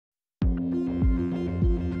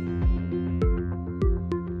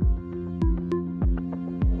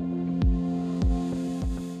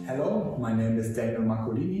is Daniel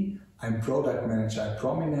Marcolini. I'm Product Manager at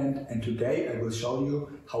Prominent, and today I will show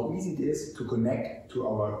you how easy it is to connect to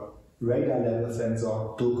our radar level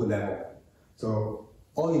sensor DULCOLEVEL. So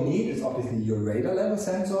all you need is obviously your radar level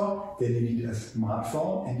sensor, then you need a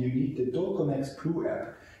smartphone, and you need the DULCONNEX Blue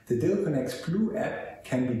App. The DULCONNEX Blue App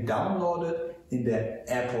can be downloaded in the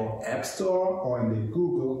Apple App Store or in the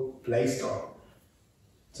Google Play Store.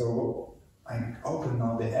 So I open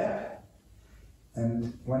now the app,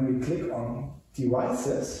 and when we click on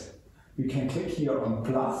devices, we can click here on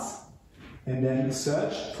plus and then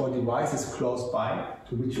search for devices close by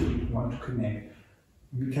to which we want to connect.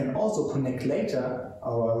 We can also connect later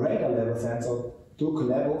our radar level sensor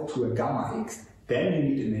DULCOLEVEL to a Gamma X. Then you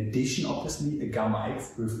need in addition obviously a Gamma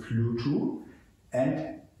X with Bluetooth,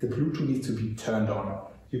 and the Bluetooth needs to be turned on.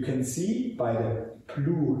 You can see by the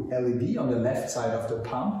blue LED on the left side of the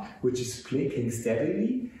pump, which is blinking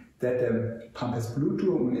steadily, that the pump has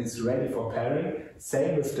Bluetooth and is ready for pairing.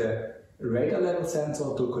 Same with the radar level sensor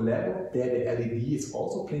DULCOLEVEL. There the LED is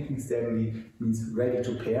also blinking steadily, means ready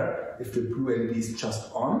to pair. If the blue LED is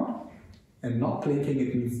just on and not blinking,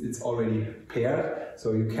 it means it's already paired,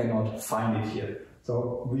 so you cannot find it here.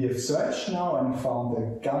 So we have searched now and found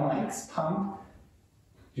the Gamma X pump.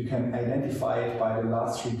 You can identify it by the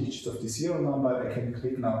last 3 digits of the serial number. I can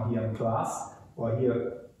click now here on plus or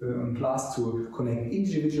here on plus to connect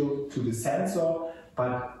individual to the sensor.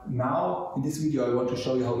 But now in this video I want to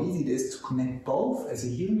show you how easy it is to connect both as a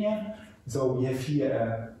union. So we have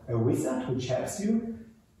here a wizard which helps you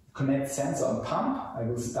connect sensor and pump. I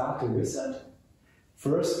will start the wizard.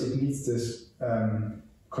 First it needs this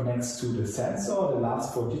connects to the sensor, the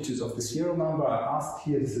last 4 digits of the serial number are asked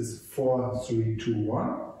here. This is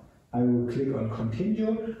 4321. I will click on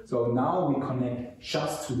continue. So now we connect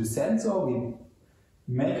just to the sensor. We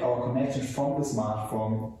make our connection from the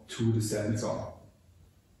smartphone to the sensor.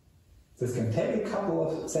 This can take a couple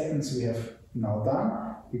of seconds. We have now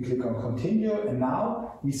done. We click on continue, and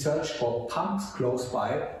now we search for pumps close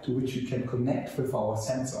by to which you can connect with our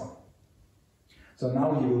sensor. So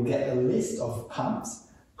now you will get a list of pumps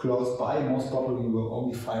close by. Most probably you will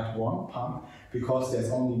only find one pump because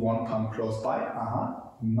there's only one pump close by.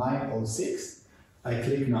 906. I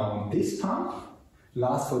click now on this pump.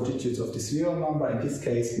 Last 4 digits of the serial number, in this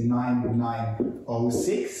case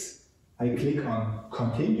 9906. I click on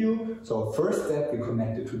continue. So first step we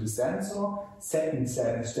connected to the sensor, second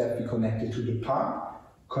step we connected to the pump,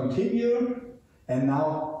 continue, and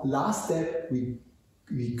now last step we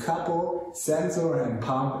couple sensor and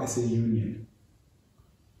pump as a union.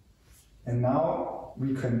 And now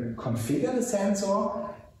we can configure the sensor,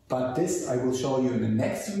 but this I will show you in the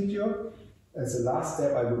next video. As a last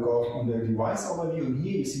step I will go on the device overview, and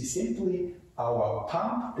here you see simply our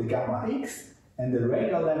pump, the Gamma X, and the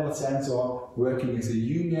radar level sensor working as a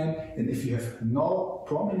union. And if you have no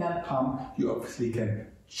prominent pump, you obviously can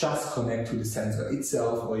just connect to the sensor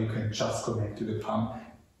itself, or you can just connect to the pump.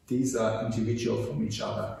 These are individual from each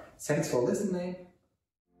other. Thanks for listening.